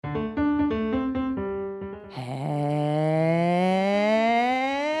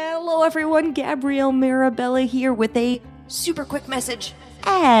Hello everyone, Gabrielle Mirabella here with a super quick message.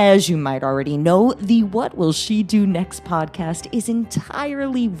 As you might already know, the What Will She Do Next podcast is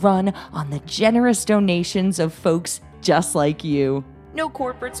entirely run on the generous donations of folks just like you. No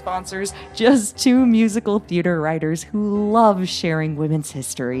corporate sponsors, just two musical theater writers who love sharing women's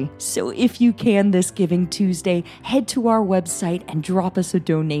history. So if you can this Giving Tuesday, head to our website and drop us a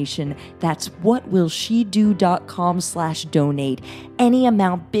donation. That's whatwillshedo.com/donate. Any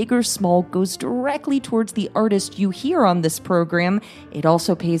amount, big or small, goes directly towards the artist you hear on this program. It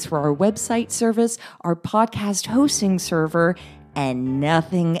also pays for our website service, our podcast hosting server, and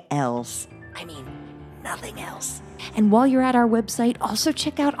nothing else. I mean, nothing else. And while you're at our website, also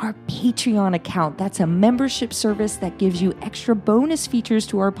check out our Patreon account. That's a membership service that gives you extra bonus features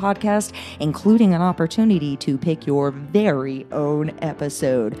to our podcast, including an opportunity to pick your very own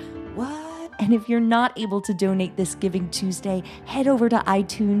episode. What? And if you're not able to donate this Giving Tuesday, head over to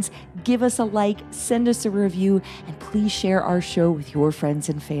iTunes, give us a like, send us a review, and please share our show with your friends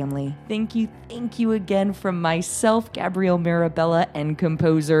and family. Thank you again from myself, Gabrielle Mirabella, and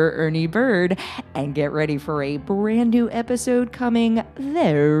composer Ernie Bird. And get ready for a brand new episode coming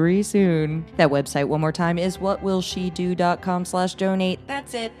very soon. That website, one more time, is whatwillshedo.com/donate.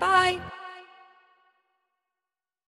 That's it. Bye.